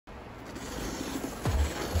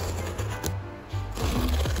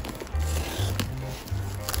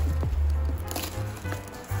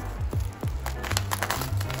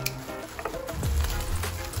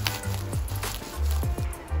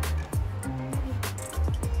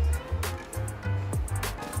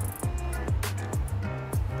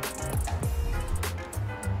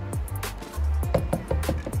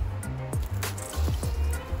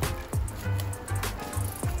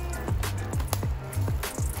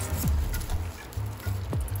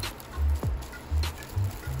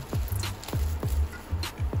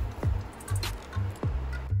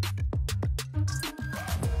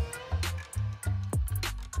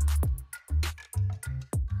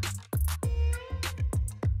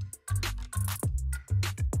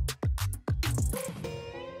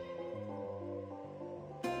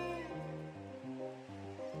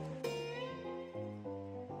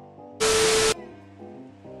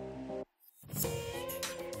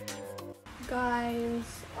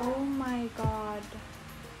Guys, oh my god.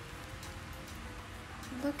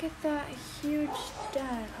 Look at that huge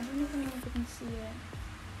dent. I don't even know if you can see it.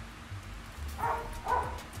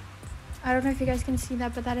 I don't know if you guys can see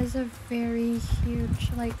that, but that is a very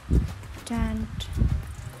huge, like, dent.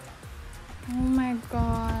 Oh my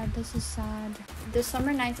god, this is sad. The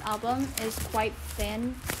Summer Nights album is quite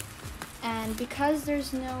thin, and because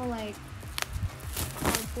there's no, like,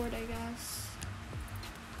 cardboard, I guess.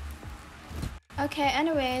 Okay,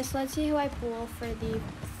 anyways, let's see who I pull for the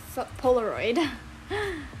Polaroid.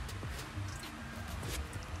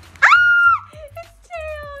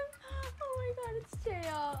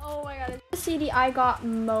 The CD I got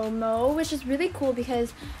Momo, which is really cool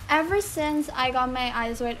because ever since I got my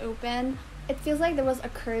eyes wide open, it feels like there was a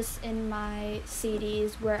curse in my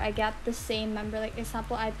CDs where I get the same member. Like,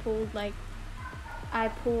 example, I pulled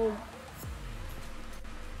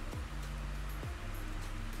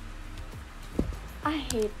I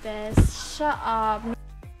hate this. Shut up.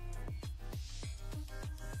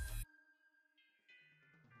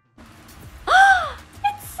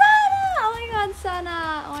 It's Sana! Oh my god,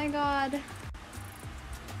 Sana! Oh my god.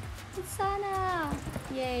 It's Sana!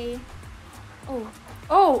 Yay. Oh.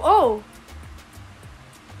 Oh! Oh!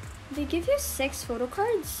 They give you 6 photo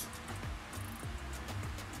cards?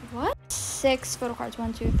 What? 6 photo cards.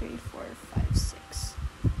 1, 2, 3, 4, 5, 6.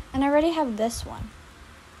 And I already have this one.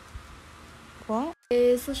 What?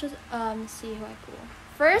 Let's just see who I pull.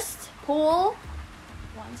 First, pull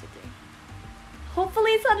 1, 2, 3.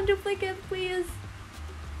 Hopefully it's not a duplicate, please.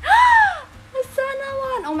 A Sana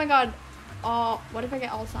one! Oh my god. Oh, what if I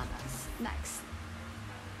get all Sanas? Next.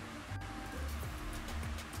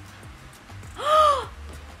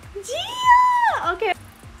 Gia! Okay.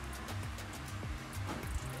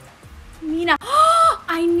 Mina.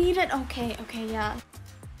 I need it. Okay, yeah.